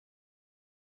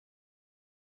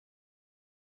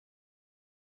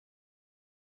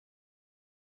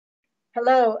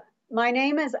Hello, my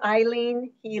name is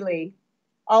Eileen Healy.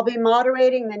 I'll be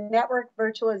moderating the Network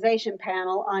Virtualization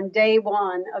panel on day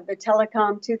one of the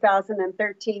Telecom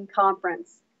 2013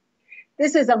 conference.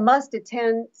 This is a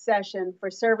must-attend session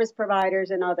for service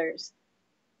providers and others.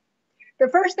 The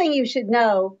first thing you should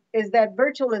know is that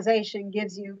virtualization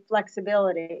gives you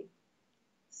flexibility.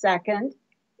 Second,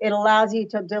 it allows you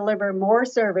to deliver more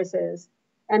services.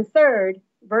 And third,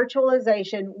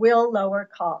 virtualization will lower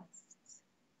costs.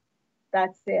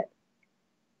 That's it.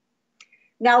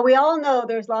 Now, we all know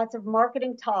there's lots of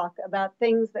marketing talk about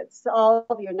things that solve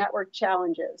your network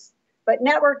challenges, but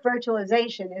network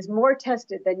virtualization is more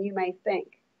tested than you may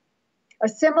think. A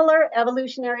similar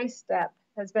evolutionary step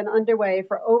has been underway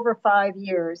for over 5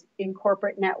 years in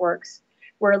corporate networks,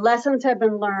 where lessons have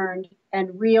been learned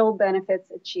and real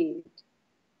benefits achieved.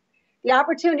 The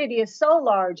opportunity is so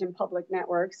large in public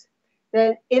networks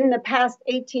that in the past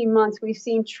 18 months, we've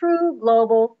seen true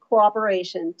global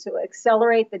cooperation to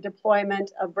accelerate the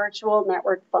deployment of virtual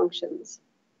network functions.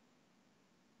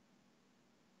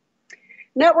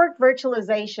 Network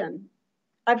virtualization.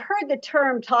 I've heard the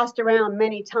term tossed around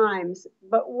many times,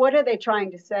 but what are they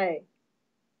trying to say?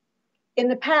 In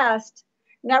the past,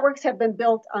 networks have been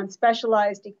built on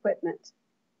specialized equipment.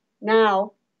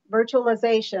 Now,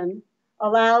 virtualization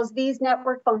allows these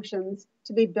network functions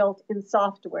to be built in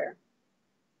software.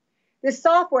 This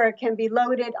software can be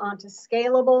loaded onto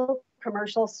scalable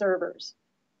commercial servers.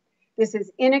 This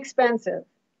is inexpensive,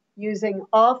 using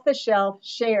off-the-shelf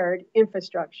shared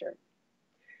infrastructure.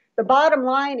 The bottom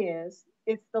line is,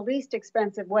 it's the least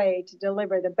expensive way to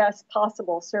deliver the best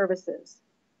possible services.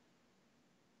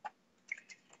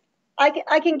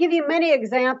 I can give you many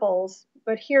examples,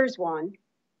 but here's one.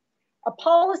 A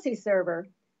policy server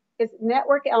is a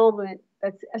network element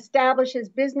that establishes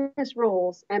business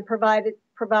rules and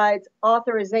provides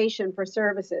authorization for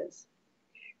services.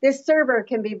 This server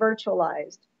can be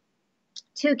virtualized.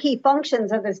 Two key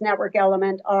functions of this network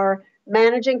element are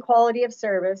managing quality of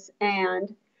service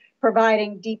and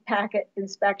providing deep packet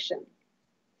inspection.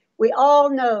 We all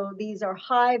know these are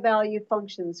high-value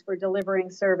functions for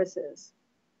delivering services.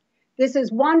 This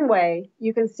is one way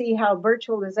you can see how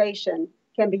virtualization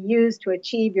can be used to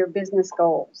achieve your business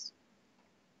goals.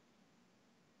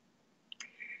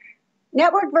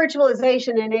 Network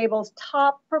virtualization enables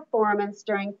top performance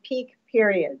during peak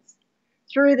periods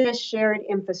through this shared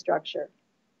infrastructure.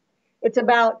 It's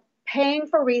about paying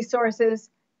for resources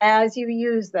as you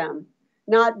use them,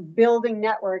 not building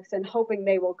networks and hoping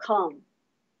they will come.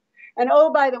 And oh,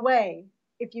 by the way,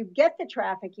 if you get the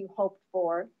traffic you hoped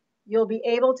for, you'll be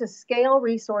able to scale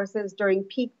resources during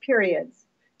peak periods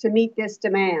to meet this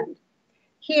demand.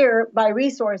 Here, by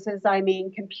resources, I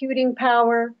mean computing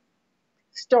power,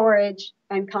 storage,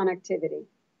 and connectivity.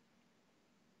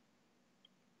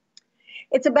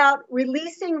 It's about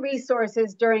releasing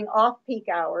resources during off-peak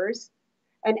hours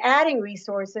and adding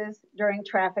resources during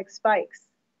traffic spikes.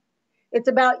 It's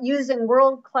about using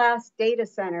world-class data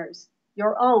centers,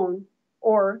 your own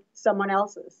or someone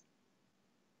else's.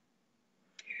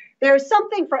 There's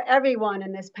something for everyone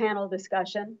in this panel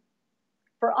discussion.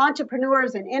 For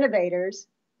entrepreneurs and innovators,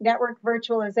 network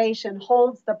virtualization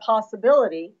holds the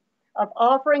possibility of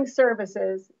offering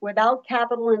services without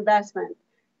capital investment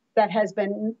that has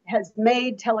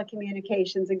made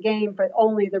telecommunications a game for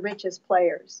only the richest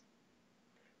players.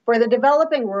 For the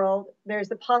developing world, there's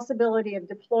the possibility of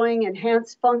deploying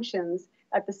enhanced functions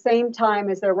at the same time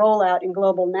as their rollout in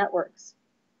global networks.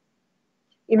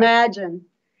 Imagine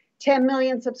 10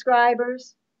 million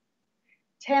subscribers,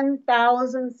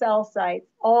 10,000 cell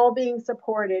sites, all being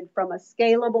supported from a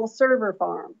scalable server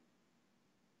farm.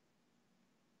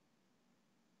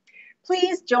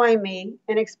 Please join me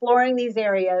in exploring these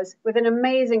areas with an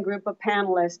amazing group of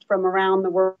panelists from around the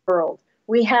world.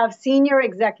 We have senior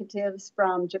executives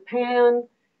from Japan,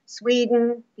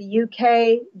 Sweden, the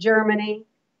UK, Germany,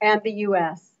 and the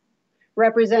US,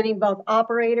 representing both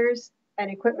operators and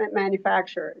equipment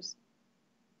manufacturers.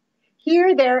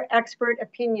 Hear their expert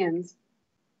opinions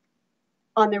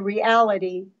on the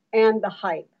reality and the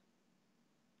hype.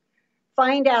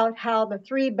 Find out how the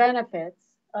three benefits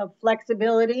of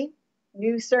flexibility,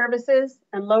 new services,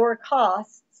 and lower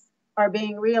costs are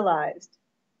being realized.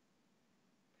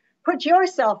 Put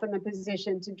yourself in the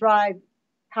position to drive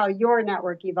how your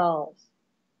network evolves.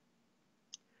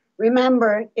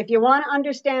 Remember, if you want to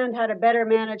understand how to better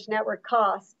manage network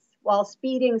costs while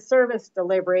speeding service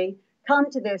delivery, come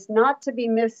to this not to be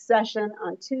missed session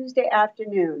on Tuesday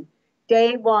afternoon,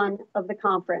 day one of the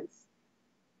conference.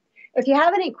 If you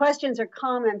have any questions or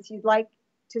comments you'd like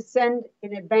to send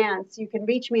in advance, you can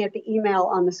reach me at the email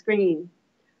on the screen.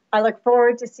 I look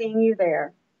forward to seeing you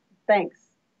there. Thanks.